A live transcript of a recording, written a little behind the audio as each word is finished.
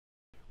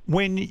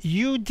When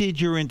you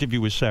did your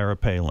interview with Sarah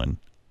Palin,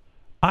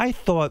 I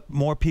thought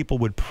more people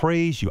would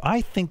praise you.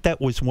 I think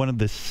that was one of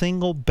the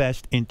single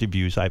best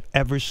interviews I've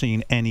ever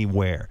seen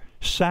anywhere.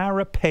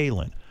 Sarah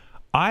Palin.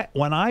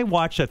 When I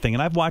watch that thing,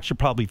 and I've watched it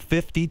probably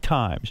 50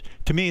 times,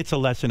 to me it's a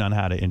lesson on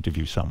how to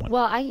interview someone.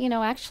 Well,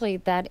 actually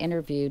that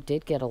interview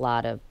did get a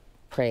lot of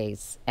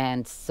praise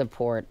and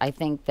support. I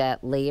think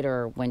that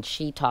later when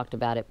she talked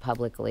about it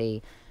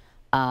publicly,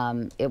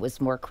 it was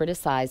more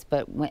criticized.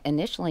 But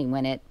initially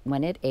when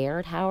it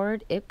aired,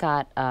 Howard, it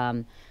got...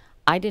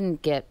 I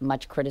didn't get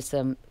much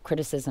criticism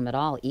at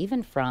all,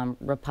 even from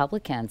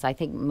Republicans. I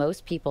think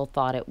most people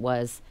thought it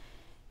was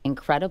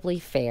incredibly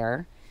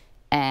fair,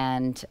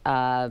 and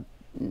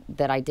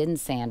that I didn't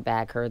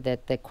sandbag her,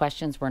 that the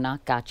questions were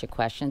not gotcha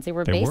questions. They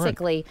were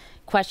basically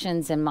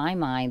questions, in my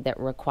mind, that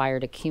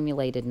required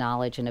accumulated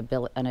knowledge and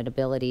an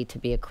ability to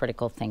be a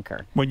critical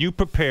thinker. When you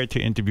prepared to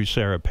interview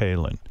Sarah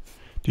Palin,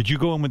 did you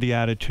go in with the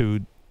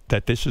attitude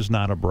that this is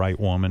not a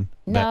bright woman?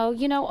 No,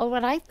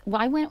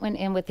 I went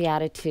in with the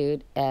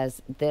attitude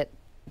as that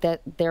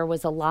there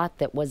was a lot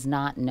that was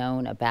not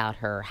known about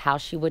her, how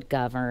she would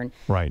govern,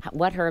 right,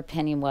 what her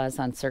opinion was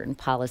on certain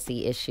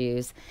policy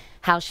issues,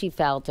 how she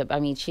felt. I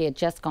mean, she had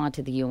just gone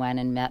to the UN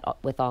and met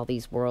with all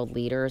these world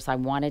leaders. I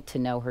wanted to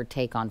know her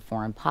take on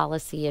foreign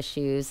policy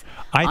issues,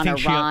 on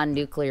Iran,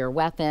 nuclear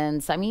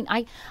weapons. I mean,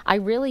 I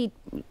really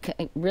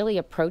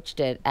approached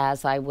it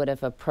as I would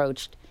have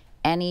approached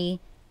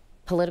any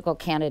political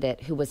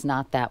candidate who was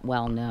not that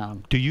well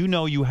known. Do you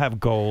know you have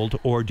gold,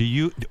 or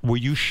were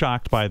you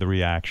shocked by the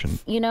reaction?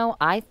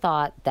 I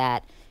thought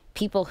that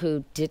people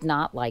who did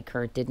not like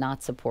her, did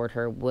not support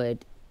her,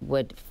 would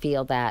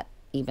feel that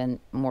even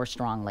more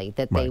strongly,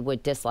 that they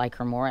would dislike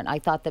her more. And I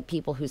thought that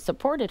people who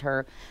supported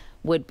her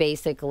would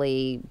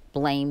basically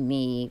blame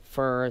me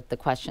for the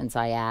questions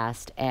I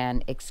asked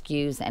and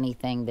excuse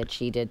anything that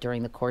she did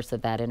during the course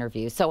of that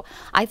interview. So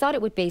I thought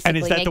it would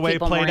basically make people more entrenched. And is that the way it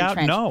played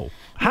out? No.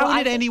 How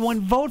did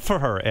anyone vote for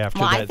her after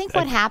that? Well, I think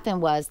what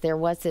happened was there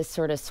was this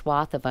sort of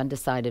swath of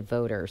undecided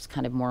voters,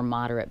 kind of more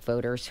moderate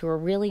voters, who were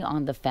really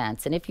on the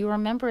fence. And if you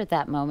remember at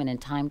that moment in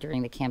time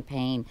during the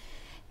campaign,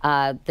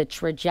 the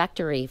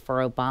trajectory for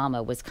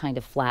Obama was kind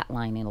of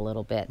flatlining a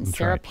little bit. And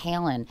Sarah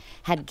Palin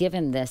had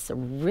given this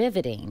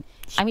riveting,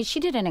 I mean, she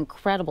did an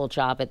incredible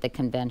job at the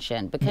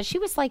convention because she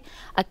was like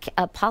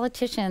a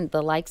politician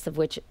the likes of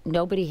which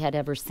nobody had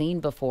ever seen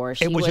before.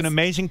 It was an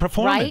amazing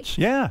performance. Right?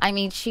 Yeah. I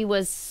mean, she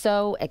was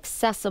so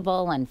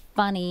accessible and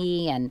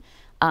funny, and,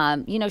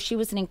 she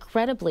was an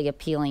incredibly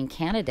appealing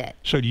candidate.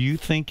 So do you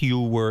think you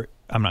were,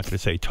 I'm not going to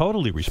say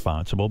totally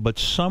responsible, but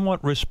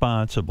somewhat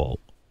responsible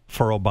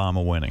for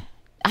Obama winning?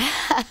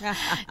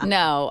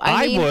 No,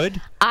 I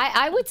would.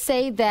 I would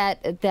say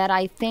that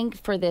I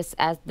think for this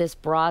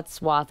broad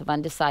swath of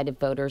undecided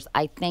voters,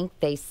 I think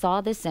they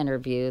saw this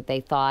interview, they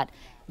thought,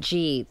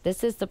 gee,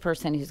 this is the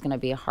person who's going to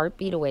be a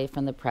heartbeat away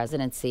from the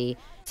presidency.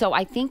 So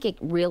I think it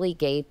really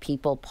gave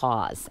people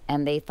pause,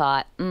 and they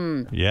thought,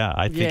 Yeah,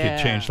 I think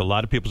it changed a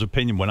lot of people's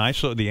opinion. When I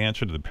saw the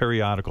answer to the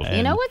periodicals.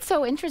 You know what's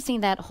so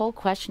interesting? That whole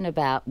question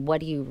about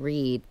what do you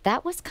read,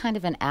 that was kind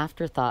of an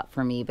afterthought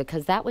for me,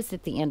 because that was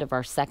at the end of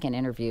our second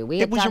interview.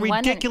 It was a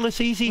ridiculous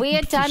easy. We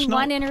had done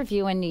one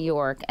interview in New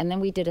York, and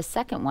then we did a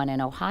second one in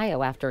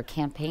Ohio after a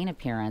campaign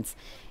appearance.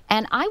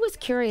 And I was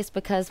curious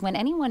because when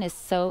anyone is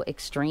so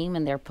extreme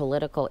in their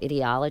political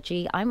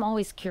ideology, I'm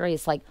always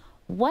curious, like,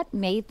 what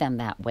made them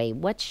that way?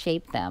 What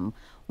shaped them?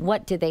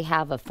 What did they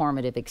have a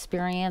formative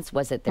experience?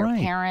 Was it their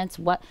parents?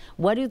 What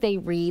do they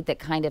read that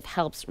kind of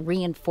helps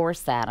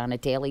reinforce that on a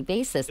daily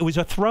basis? It was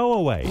a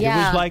throwaway. Yeah.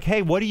 It was like,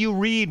 hey, what do you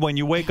read when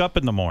you wake up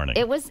in the morning?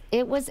 It was.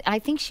 I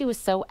think she was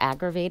so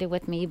aggravated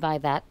with me by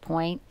that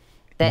point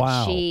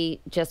that she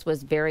just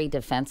was very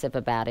defensive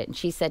about it. And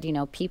she said,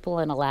 people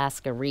in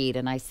Alaska read.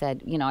 And I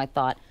said, I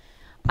thought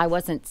I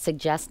wasn't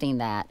suggesting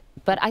that.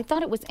 But I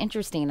thought it was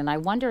interesting. And I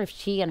wonder if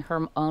she in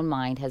her own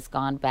mind has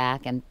gone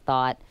back and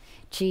thought,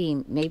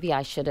 gee, maybe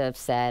I should have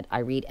said I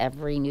read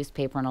every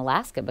newspaper in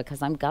Alaska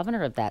because I'm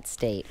governor of that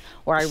state.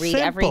 Or I read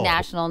every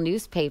national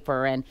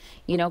newspaper. And,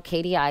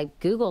 Katie, I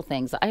Google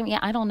things. I mean,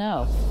 I don't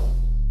know.